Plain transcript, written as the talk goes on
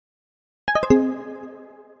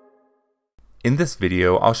In this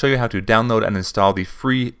video, I'll show you how to download and install the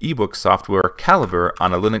free ebook software Calibre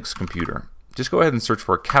on a Linux computer. Just go ahead and search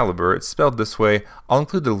for Calibre. It's spelled this way. I'll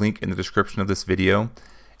include the link in the description of this video.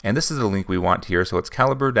 And this is the link we want here, so it's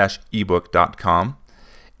calibre-ebook.com.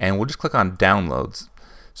 And we'll just click on Downloads.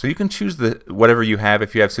 So you can choose whatever you have.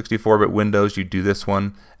 If you have 64-bit Windows, you do this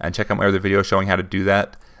one. And check out my other video showing how to do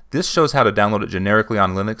that. This shows how to download it generically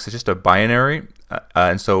on Linux. It's just a binary.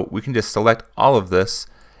 And so we can just select all of this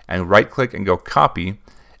and right-click and go copy,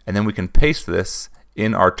 and then we can paste this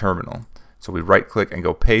in our terminal. So we right-click and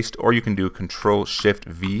go paste, or you can do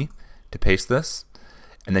Control-Shift-V to paste this,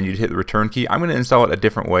 and then you'd hit the return key. I'm going to install it a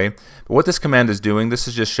different way, but what this command is doing, this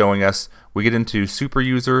is just showing us, we get into super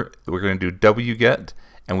user, we're going to do wget,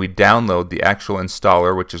 and we download the actual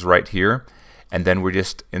installer, which is right here, and then we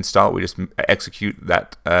just install, we just execute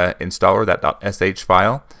that installer, that .sh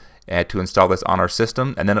file, to install this on our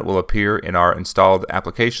system, and then it will appear in our installed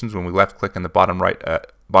applications when we left click in the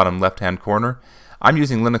bottom left hand corner. I'm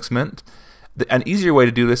using Linux Mint. An easier way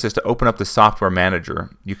to do this is to open up the software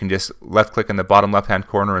manager. You can just left click in the bottom left hand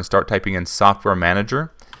corner and start typing in software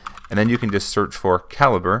manager, and then you can just search for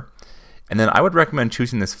Calibre, and then I would recommend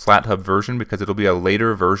choosing this FlatHub version because it'll be a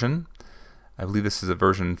later version. I believe this is a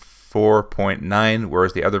version 4.9,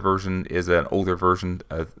 whereas the other version is an older version,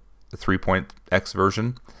 the 3.x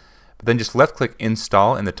version. But then just left click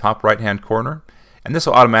install in the top right hand corner, and this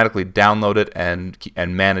will automatically download it and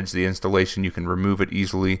manage the installation. You can remove it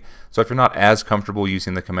easily. So if you're not as comfortable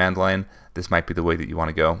using the command line, this might be the way that you want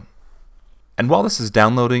to go. And while this is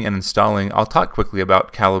downloading and installing, I'll talk quickly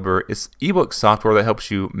about Calibre. It's ebook software that helps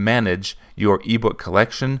you manage your ebook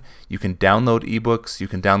collection. You can download ebooks, you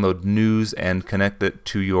can download news and connect it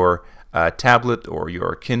to your tablet or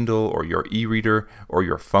your Kindle or your e-reader or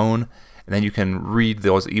your phone. And then you can read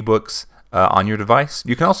those ebooks on your device.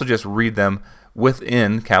 You can also just read them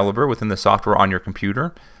within Calibre, within the software on your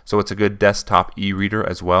computer. So it's a good desktop e-reader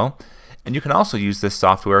as well. And you can also use this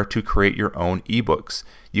software to create your own ebooks.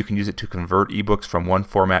 You can use it to convert ebooks from one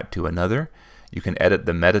format to another. You can edit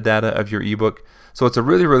the metadata of your ebook. So it's a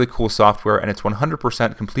really, really cool software, and it's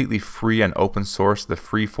 100% completely free and open source, the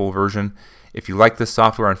free full version. If you like this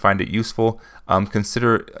software and find it useful,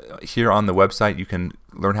 consider here on the website you can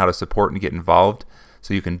learn how to support and get involved.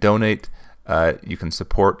 So you can donate, you can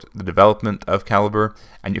support the development of Calibre,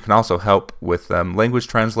 and you can also help with language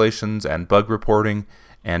translations and bug reporting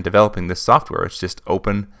and developing this software. It's just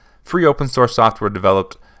free open source software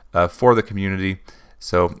developed for the community.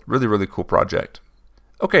 So really, really cool project.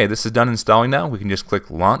 Okay, this is done installing now. We can just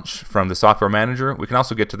click Launch from the software manager. We can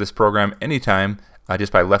also get to this program anytime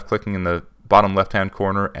just by left clicking in the bottom left hand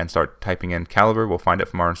corner and start typing in Calibre. We'll find it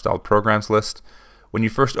from our installed programs list. When you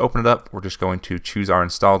first open it up, we're just going to choose our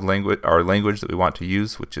installed language, our language that we want to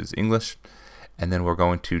use, which is English, and then we're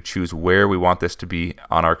going to choose where we want this to be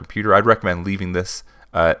on our computer. I'd recommend leaving this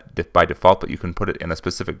by default, but you can put it in a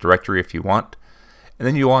specific directory if you want. And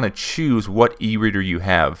then you want to choose what e-reader you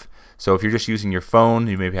have. So if you're just using your phone,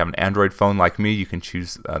 you maybe have an Android phone like me, you can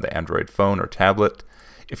choose the Android phone or tablet.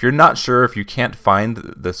 If you're not sure, if you can't find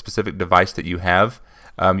the specific device that you have,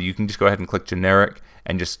 you can just go ahead and click generic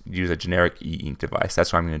and just use a generic e-ink device.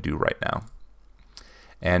 That's what I'm going to do right now.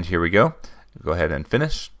 And here we go. Go ahead and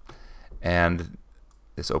finish. And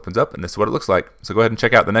this opens up, and this is what it looks like. So go ahead and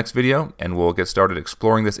check out the next video, and we'll get started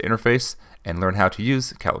exploring this interface and learn how to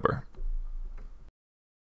use Calibre.